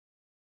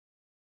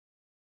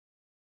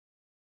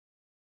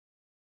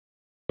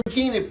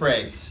17 it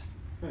breaks.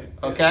 Right.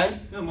 Okay?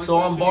 No, so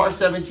on bar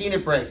 17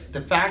 it breaks.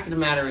 The fact of the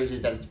matter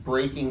is that it's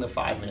breaking the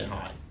 5-minute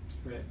high.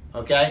 Right.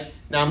 Okay?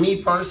 Now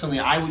me personally,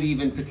 I would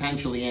even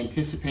potentially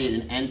anticipate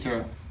and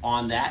enter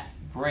on that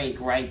break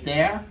right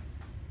there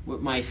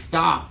with my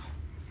stop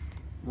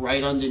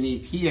right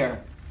underneath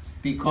here,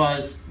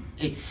 because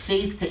it's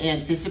safe to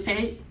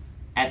anticipate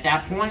at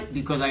that point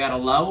because I got a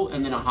low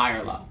and then a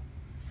higher low.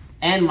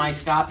 And my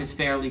stop is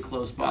fairly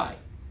close by.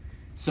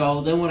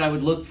 So then what I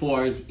would look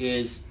for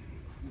is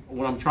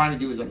what I'm trying to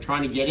do is I'm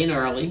trying to get in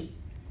early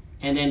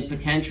and then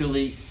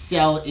potentially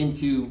sell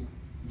into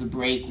the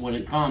break when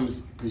it comes,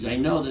 because I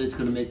know that it's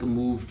going to make a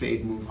move,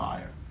 fade, move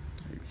higher.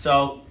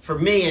 So for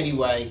me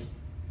anyway,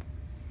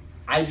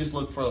 I just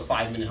look for the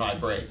 5-minute high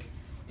break.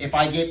 If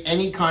I get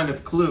any kind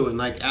of clue, and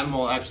like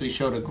Animal actually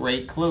showed a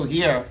great clue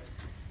here,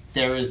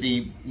 there is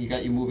you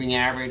got your moving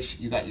average,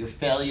 you got your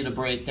failure to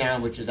break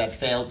down, which is that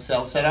failed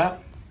sell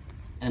setup,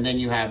 and then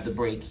you have the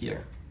break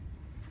here.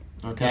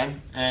 Okay?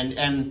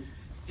 And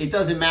it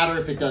doesn't matter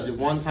if it does it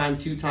 1 time,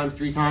 2 times,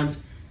 3 times.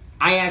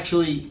 I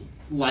actually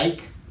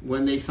like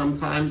when they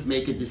sometimes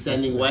make a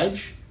descending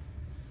wedge.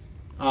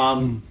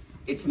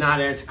 It's not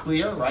as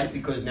clear, right?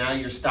 Because now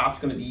your stop's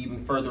going to be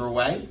even further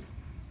away.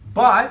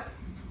 But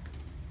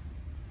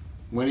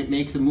when it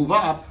makes a move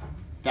up,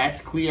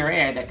 that's clear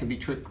air that can be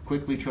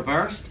quickly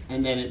traversed,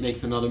 and then it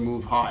makes another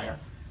move higher.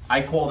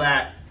 I call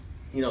that,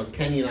 you know,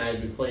 Kenny and I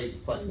have been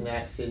playing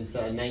that since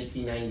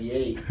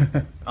 1998.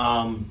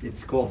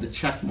 It's called the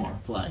check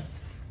mark play.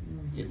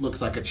 It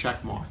looks like a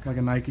check mark. Like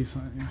a Nike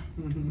sign, yeah.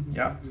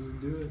 Yeah.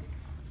 Just do it.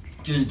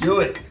 Just do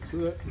it.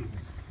 Do it.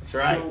 That's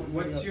right. So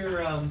what's your,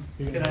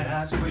 can I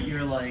ask what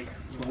your like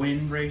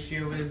win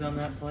ratio is on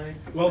that play?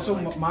 Well, so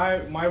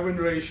my win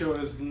ratio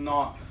is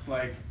not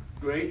like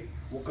great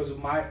because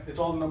it's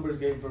all numbers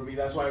game for me.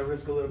 That's why I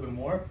risk a little bit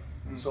more.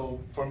 So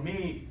for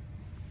me,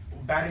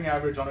 batting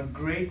average on a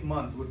great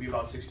month would be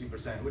about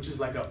 60%, which is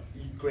like a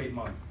great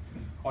month.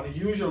 On a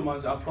usual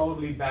month, I'll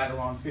probably bat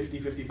around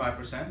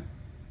 50-55%,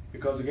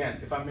 because again,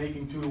 if I'm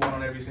making 2 to 1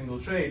 on every single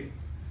trade,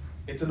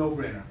 it's a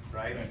no-brainer,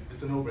 right?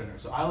 It's a no-brainer.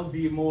 So I'll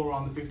be more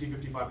around the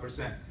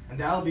 50-55%, and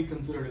that'll be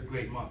considered a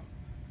great month,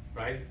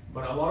 right?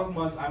 But a lot of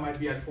months I might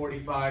be at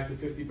 45 to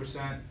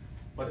 50%,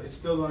 but it's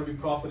still going to be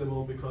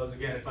profitable because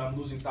again, if I'm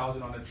losing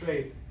 1,000 on a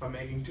trade, if I'm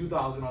making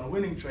 2,000 on a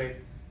winning trade,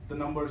 the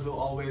numbers will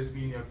always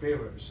be in your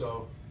favor.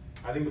 So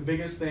I think the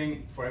biggest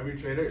thing for every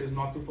trader is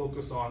not to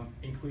focus on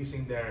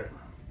increasing their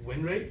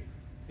win rate.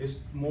 It's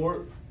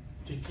more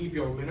to keep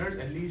your winners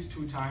at least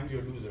 2 times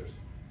your losers,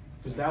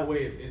 because that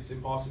way it's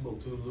impossible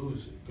to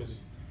lose. Because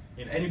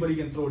anybody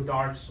can throw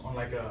darts on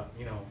like a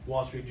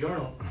Wall Street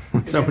Journal.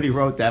 Somebody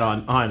wrote that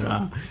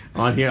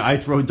on here. I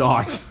throw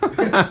darts.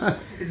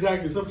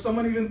 Exactly. So if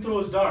someone even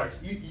throws darts,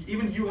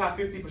 even you have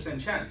 50%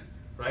 chance,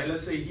 right?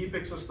 Let's say he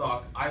picks a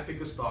stock, I pick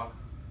a stock.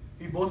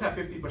 We both have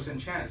 50%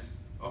 chance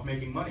of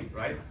making money,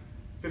 right?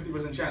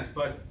 50% chance.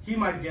 But he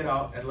might get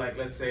out at, like,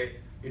 let's say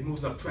it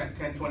moves up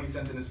 10, 20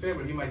 cents in his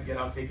favor. He might get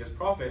out, take his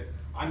profit.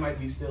 I might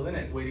be still in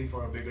it, waiting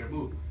for a bigger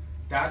move.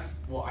 That's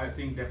what I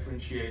think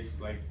differentiates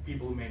like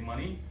people who make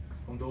money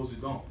from those who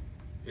don't.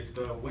 It's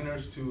the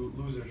winners to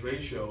losers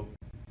ratio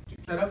to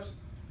setups,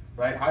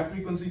 right? High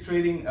frequency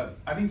trading,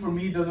 I think for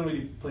me, doesn't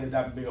really play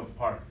that big of a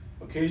part.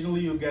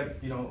 Occasionally you'll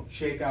get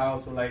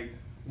shakeouts or like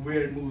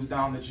weird moves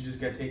down that you just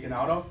get taken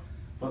out of.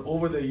 But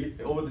over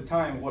the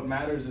time, what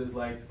matters is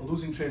like a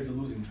losing trade is a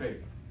losing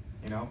trade.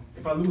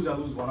 If I lose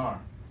 1 R.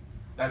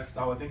 That's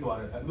how I think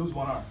about it. I lose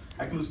 1 R.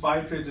 I can lose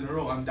 5 trades in a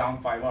row. I'm down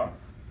 5 R.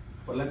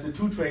 But let's say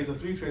 2 trades or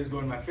 3 trades go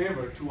in my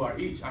favor, 2 R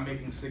each. I'm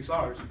making 6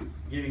 Rs,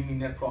 giving me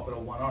net profit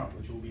of 1 R,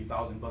 which will be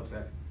 $1,000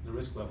 at the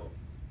risk level.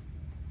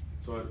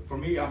 So for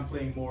me, I'm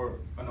playing more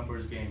a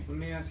numbers game. Let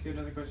me ask you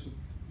another question.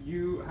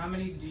 How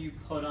many do you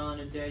put on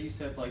a day? You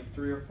said like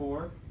 3 or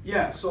 4.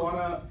 Yeah. So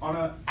on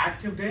a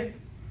active day,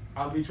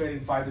 I'll be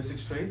trading 5 to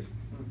 6 trades.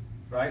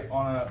 Right.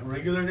 On a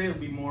regular day,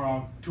 it'll be more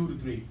on 2 to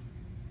 3.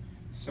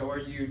 So are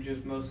you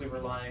just mostly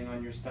relying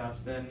on your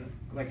stops then?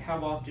 Like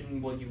how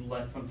often will you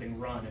let something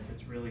run if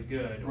it's really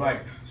good?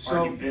 Right. So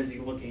are you busy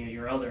looking at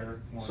your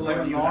other ones? So like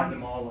a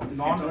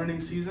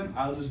non-earning season,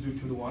 I'll just do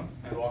 2 to 1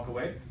 and walk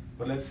away.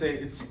 But let's say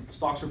it's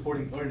stocks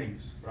reporting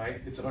earnings, right?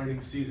 It's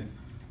earnings season.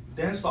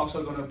 Then stocks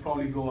are going to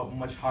probably go up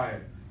much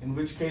higher. In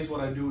which case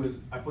what I do is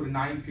I put a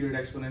 9-period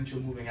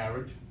exponential moving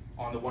average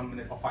on the 1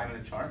 minute or 5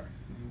 minute chart.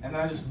 And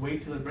then I just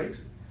wait till it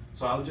breaks.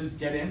 So I'll just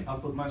get in, I'll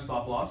put my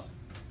stop loss.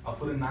 I'll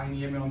put a 9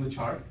 EMA on the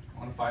chart,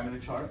 on a 5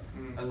 minute chart.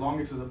 As long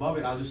as it's above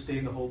it, I'll just stay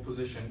in the whole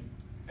position.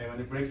 And when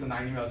it breaks the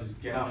 9 EMA, I'll just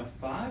get out. On a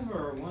 5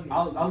 or 1?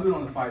 I'll do it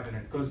on the 5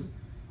 minute, because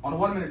on a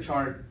 1 minute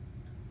chart,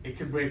 it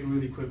could break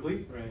really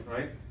quickly,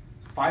 right?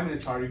 So 5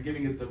 minute chart, you're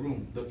giving it the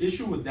room. The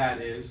issue with that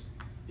is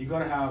you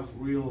gotta have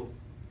real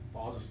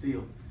balls of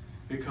steel,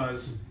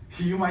 because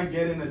you might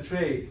get in a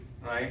trade,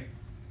 right?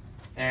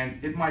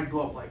 And it might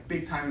go up like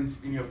big time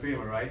in your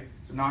favor, right?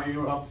 So now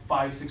you're up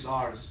 5-6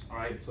 Rs, all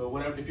right? So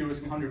whatever, if you're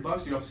risking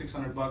 $100, you're up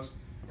 $600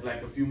 in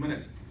like a few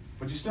minutes.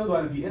 But you still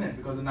got to be in it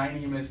because the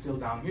 90 EMA is still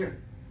down here.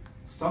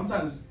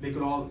 Sometimes they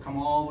could all come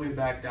all the way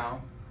back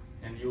down,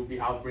 and you'll be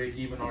out break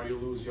even, or you'll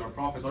lose your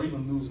profits, or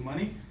even lose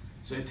money.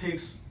 So it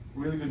takes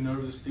really good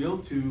nerves of steel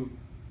to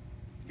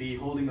be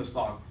holding a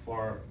stock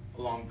for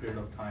a long period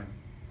of time,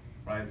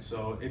 right?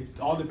 So it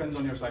all depends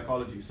on your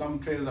psychology. Some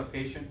traders are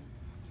patient.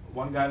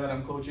 One guy that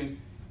I'm coaching,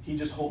 he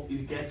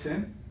gets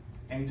in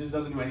and he just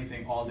doesn't do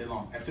anything all day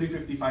long. At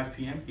 3:55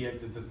 p.m. he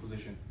exits his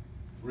position,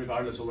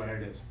 regardless of where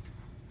it is.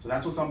 So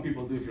that's what some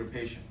people do if you're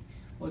patient.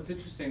 Well, it's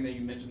interesting that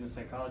you mentioned the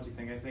psychology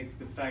thing. I think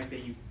the fact that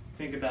you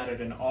think about it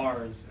in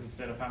R's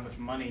instead of how much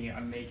money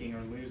I'm making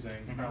or losing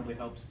probably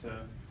helps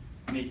to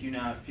make you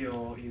not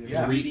feel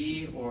either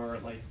greedy or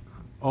like.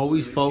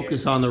 Always really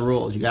focus on the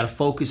rules. You got to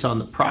focus on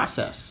the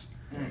process,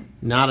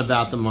 not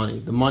about the money.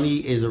 The money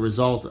is a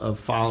result of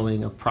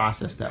following a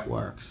process that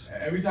works.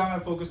 Every time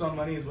I focus on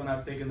money is when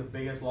I've taken the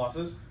biggest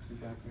losses.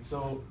 Exactly.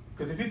 So,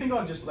 because if you think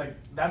about just like,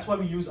 that's why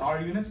we use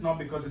R units, not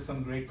because it's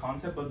some great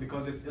concept, but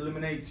because it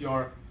eliminates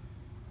your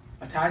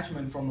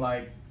attachment from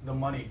like the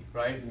money,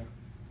 right? Yeah.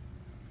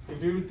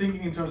 If you're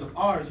thinking in terms of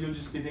R's, you'll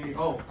just be thinking,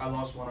 oh, I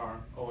lost 1 R,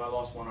 oh, I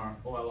lost 1 R,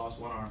 oh, I lost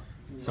 1 R.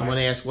 Someone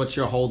asked, what's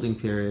your holding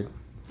period?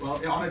 Well,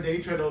 on a day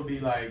trade, it'll be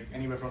like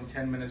anywhere from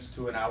 10 minutes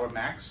to an hour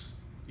max,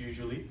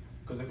 usually.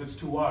 Because if it's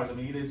 2 hours, I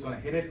mean, either it's going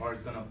to hit it or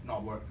it's going to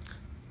not work.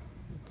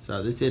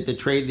 So that's it. The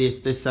trade.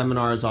 This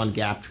seminar is on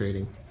gap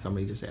trading.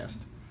 Somebody just asked.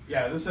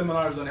 Yeah, this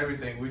seminar is on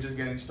everything. We're just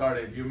getting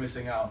started. You're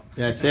missing out.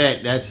 That's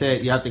it. That's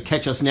it. You have to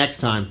catch us next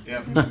time.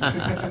 Yep.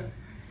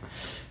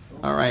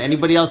 All right.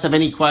 Anybody else have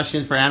any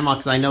questions for Animal?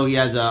 Because I know he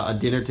has a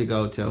dinner to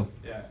go to.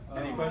 Yeah.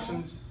 Any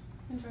questions?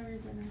 Enjoy your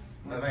dinner.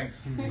 No,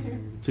 thanks.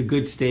 It's a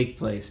good steak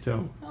place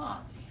too. Oh,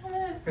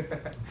 damn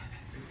it.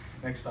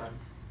 Next time.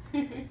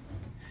 You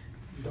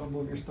don't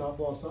move your stop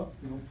loss up?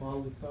 You don't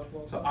follow the stop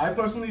loss So up? I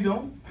personally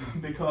don't,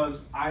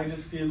 because I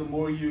just feel the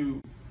more you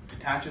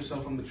detach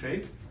yourself from the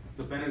trade,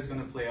 the better it's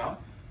going to play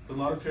out. Because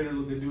a lot of traders,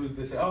 what they do is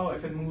they say, oh,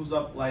 if it moves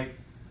up like,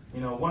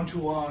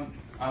 1-2-1,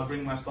 I'll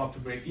bring my stop to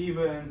break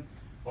even,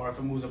 or if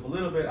it moves up a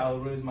little bit, I'll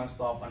raise my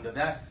stop under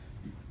that.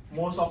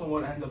 Most often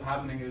what ends up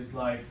happening is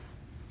like,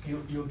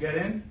 you'll get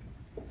in.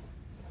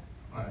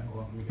 All right,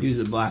 hold on. Use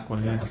the black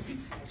one. Yeah.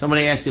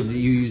 Somebody asked if you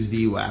use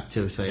VWAP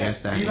too, so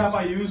yes, that. VWAP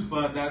I use,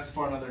 but that's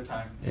for another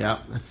time. Yeah,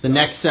 that's the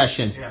next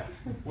session. Yeah.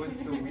 What's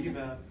the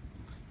VWAP?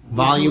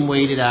 Volume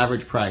weighted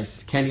average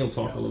price. Kenny will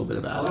talk a little bit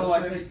about Oh,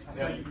 it. I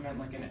thought you meant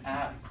like an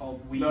app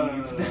called Weave. No.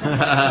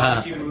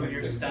 Helps you move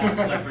your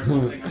stops up or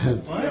something.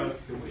 What?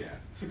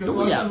 So because a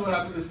lot of times what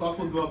happens is stock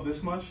will go up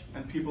this much,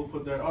 and people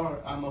put their, oh,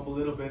 I'm up a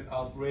little bit,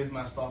 I'll raise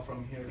my stop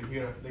from here to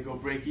here. They go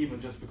break even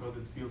just because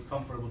it feels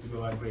comfortable to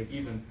go at break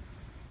even.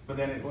 But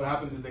then what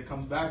happens is it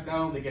comes back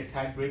down, they get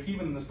tagged break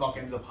even, and the stock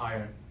ends up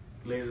higher.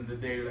 Later in the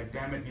day, you're like,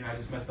 damn it, I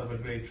just messed up a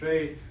great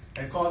trade.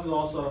 And it causes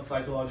all sort of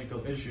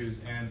psychological issues.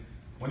 And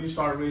when you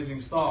start raising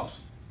stops,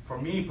 for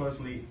me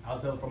personally, I'll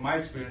tell from my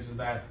experience is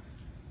that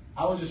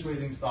I was just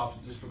raising stops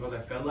just because I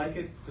felt like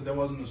it, because there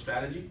wasn't a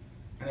strategy.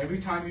 And every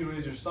time you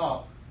raise your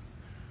stop,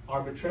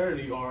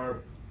 arbitrarily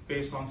or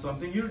based on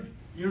something,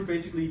 you're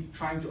basically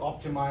trying to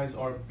optimize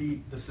or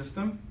beat the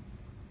system.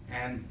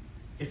 And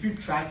if you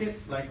track it,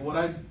 like what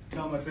I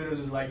tell my traders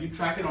is like, you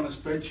track it on a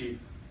spreadsheet,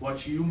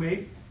 what you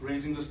make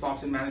raising the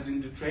stops and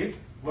managing the trade,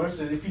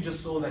 versus if you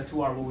just sold at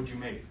 2 hour, what would you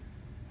make?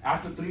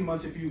 After 3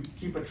 months, if you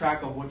keep a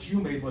track of what you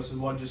made versus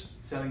what just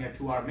selling at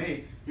 2 hour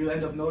made, you'll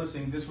end up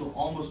noticing this will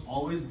almost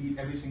always beat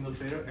every single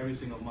trader every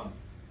single month.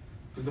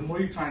 Because the more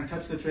you try and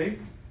touch the trade,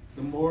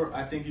 the more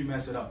I think you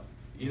mess it up.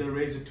 Either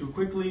raise it too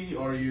quickly,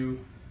 or you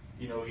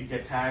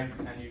get tagged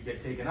and you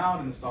get taken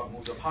out and the stock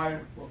moves up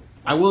higher. Well,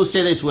 I will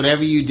say this,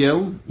 whatever you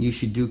do, you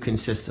should do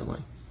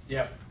consistently.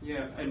 yeah.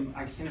 Yeah, and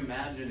I can't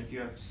imagine if you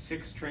have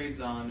 6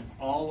 trades on,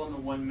 all on the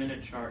 1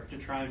 minute chart to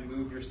try and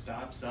move your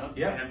stops up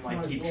and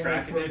like keep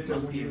track of it,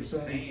 must be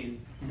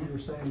insane. You were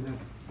saying that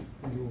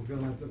when you were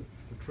going to let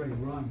the trade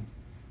run,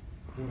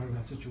 whatever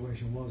that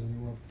situation was, and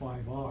you were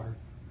up 5R,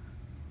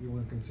 you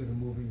wouldn't consider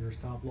moving your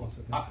stop loss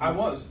at that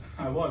point?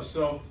 I was.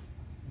 So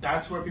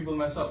that's where people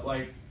mess up.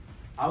 Like,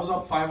 I was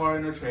up 5R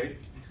in a trade,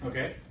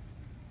 okay?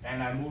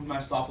 And I moved my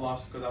stop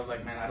loss because I was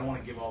like, man, I don't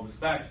want to give all this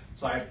back.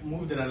 So I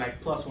moved it at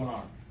like plus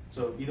 1R.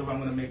 So either way, I'm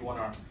going to make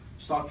 1R.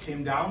 Stock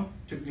came down,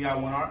 took me out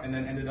 1R, and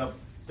then ended up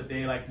the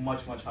day like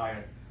much, much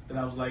higher. Then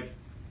I was like,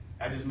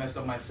 I just messed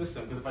up my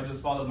system. Because if I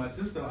just followed my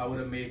system, I would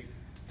have made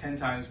 10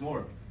 times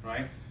more,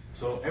 right?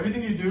 So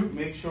everything you do,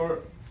 make sure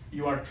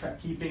you are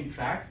keeping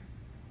track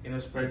in a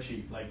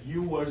spreadsheet. Like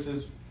you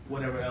versus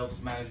whatever else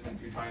management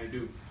you're trying to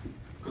do.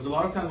 Because a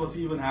lot of times what's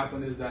even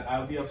happened is that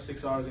I'll be up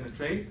 6 hours in a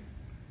trade,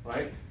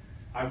 right?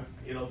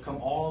 It'll come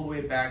all the way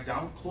back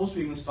down, close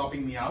to even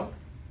stopping me out,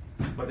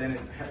 but then it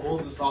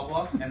holds the stop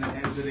loss and then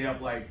ends the day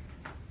up like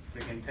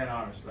freaking 10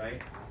 hours,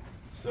 right?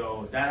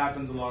 So that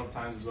happens a lot of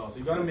times as well. So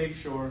you got to make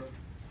sure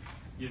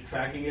you're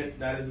tracking it.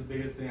 That is the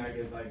biggest thing I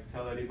could like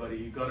tell anybody.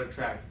 You got to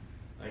track.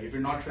 Like if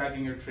you're not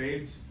tracking your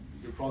trades,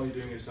 you're probably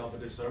doing yourself a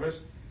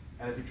disservice.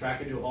 And if you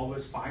track it, you'll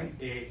always find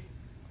a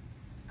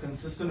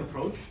consistent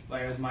approach.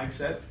 Like as Mike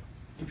said,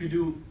 if you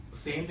do the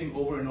same thing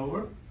over and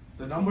over,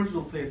 the numbers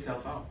will play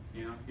itself out.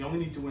 You only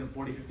need to win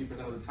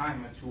 40-50% of the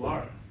time at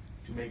 2R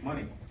to make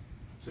money.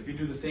 So if you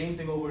do the same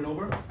thing over and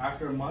over,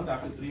 after a month,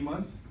 after 3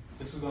 months,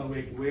 this is going to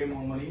make way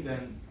more money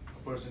than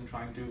a person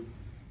trying to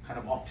kind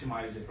of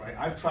optimize it, right?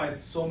 I've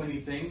tried so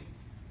many things,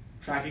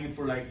 tracking it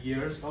for like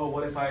years. Oh,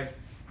 what if I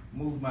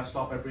moved my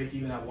stop at break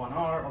even at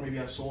 1R, or maybe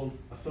I sold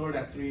a third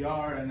at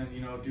 3R, and then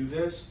do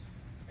this.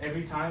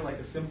 Every time, like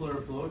a simpler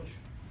approach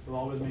will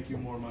always make you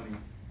more money.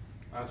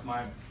 That's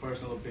my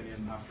personal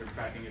opinion after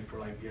tracking it for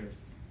like years.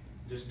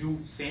 Just do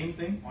same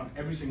thing on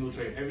every single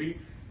trade.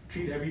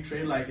 Treat every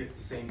trade like it's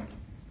the same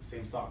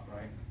stock,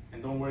 right?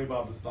 And don't worry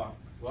about the stock.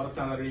 A lot of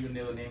times I don't even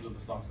know the names of the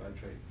stocks that I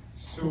trade.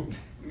 So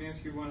let me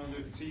ask you one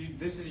other. So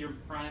this is your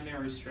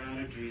primary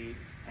strategy,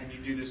 and you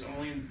do this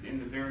only in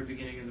the very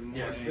beginning of the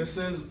morning. Yes, this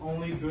is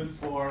only good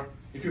for,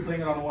 if you're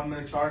playing it on a 1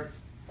 minute chart,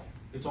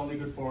 it's only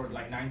good for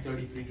like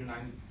 9:33 to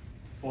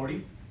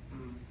 9:40.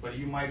 But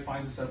you might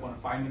find this up on a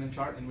 5 minute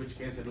chart, in which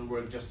case it'll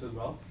work just as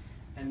well.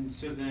 And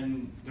so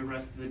then the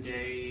rest of the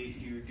day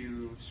you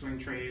do swing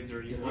trades,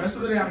 or you? The rest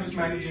of the day I'm just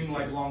managing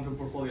like long-term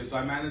portfolios. So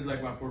I manage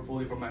like my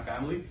portfolio for my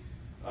family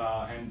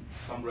and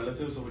some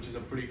relatives, so which is a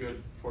pretty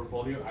good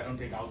portfolio. I don't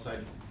take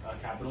outside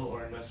capital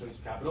or investors'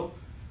 capital.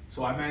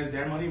 So I manage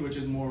their money, which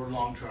is more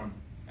long-term,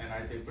 and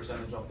I take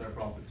percentage of their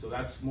profit. So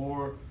that's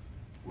more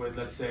with,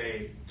 let's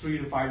say, 3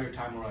 to 5 year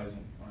time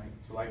horizon, right?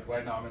 So like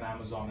right now I'm in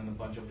Amazon and a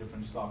bunch of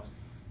different stocks.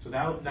 So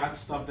that's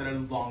stuff that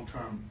is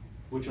long-term,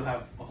 which will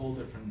have a whole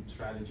different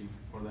strategy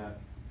for that.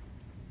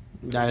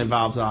 That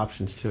involves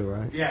options too,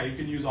 right? Yeah, you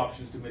can use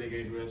options to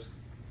mitigate risk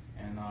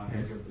and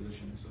hedge your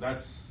position. So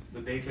that's the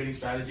day trading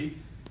strategy.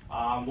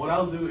 What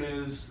I'll do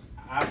is,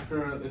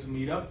 after this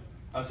meetup,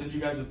 I'll send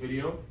you guys a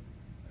video.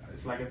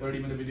 It's like a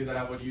 30-minute video that I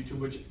have on YouTube,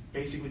 which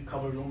basically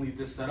covers only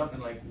this setup in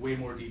like way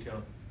more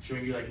detail,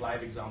 showing you like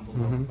live examples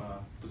of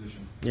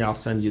positions. Yeah,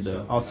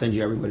 I'll send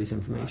you everybody's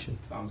information.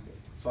 Right, sounds good.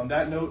 So on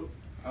that note,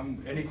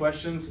 any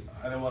questions?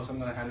 Otherwise, I'm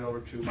going to hand it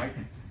over to Mike.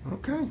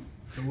 Okay.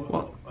 So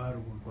I had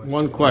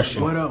one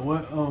question.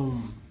 What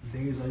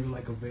days are you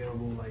like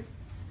available, like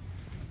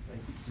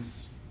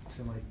just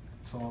to like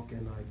talk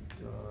and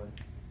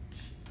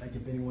like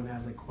if anyone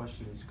has like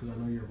questions, because I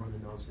know you're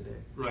running out today.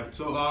 Right.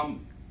 So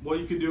what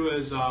you could do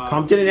is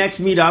Come to the next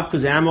meetup,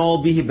 because Ammo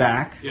will be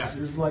back. Yeah.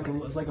 It's like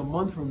a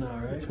month from now,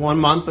 right? It's 1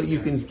 month, but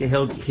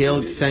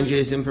he'll send you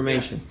his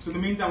information. Yeah. So in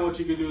the meantime, what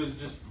you can do is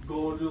just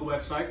go to the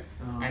website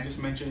and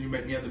just mention you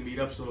met me at the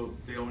meetup, so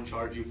they don't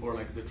charge you for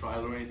like the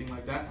trial or anything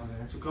like that.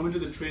 Okay. So come into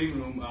the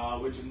trading room,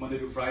 which is Monday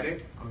to Friday.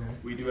 Okay.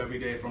 We do every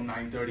day from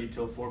 9:30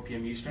 till 4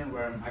 p.m. Eastern,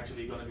 where I'm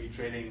actually going to be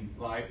trading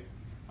live.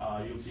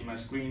 You'll see my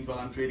screens while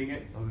I'm trading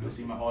it. Okay. You'll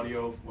see my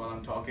audio while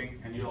I'm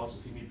talking, and you'll also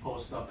see me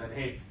post stuff that,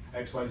 hey,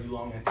 XYZ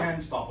long at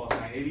 10, stop loss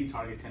 980,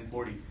 target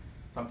 1040.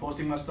 So I'm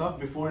posting my stuff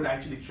before it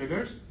actually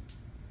triggers,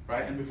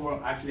 right? And before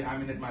actually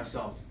I'm in it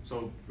myself.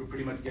 So we're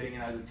pretty much getting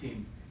it as a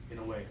team in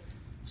a way.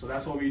 So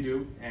that's what we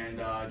do, and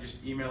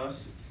just email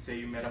us, say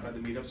you met up at the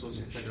meetup, so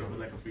set you up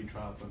with like a free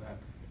trial for that.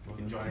 You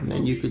can join. And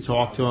then you could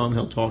talk to him.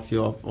 He'll talk to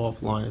you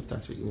offline if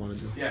that's what you want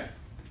to do. Yeah.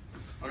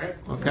 Okay.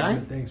 Okay.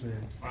 Thanks,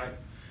 man. All right.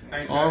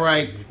 Thanks, All guys.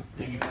 right.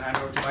 Thank you. Hand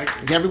over to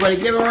Mike. Everybody,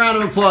 give him a round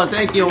of applause.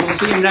 Thank you. We'll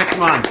see you next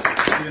month.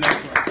 See you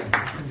next one.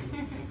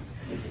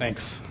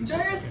 Thanks. Enjoy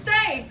your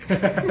steak.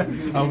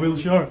 I will,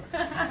 sure.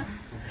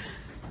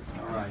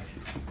 All right.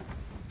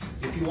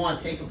 If you want,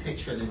 take a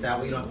picture. Is that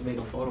way you don't have to make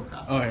a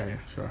photocopy? Oh, yeah,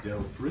 sure.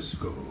 Del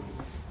Frisco.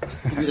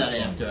 We'll do that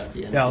after at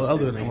the end. Yeah, I'll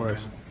do it, no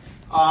worries.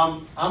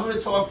 I'm going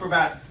to talk for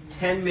about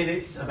 10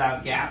 minutes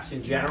about gaps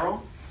in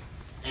general,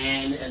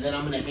 and then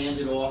I'm going to hand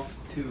it off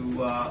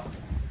to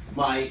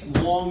my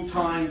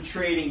longtime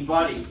trading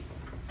buddy,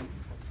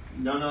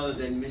 none other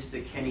than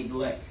Mr. Kenny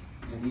Glick.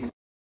 And he's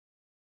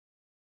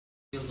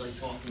feels like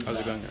talking about,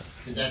 How's it going, guys?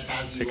 because that's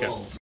how he Take care.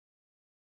 rolls.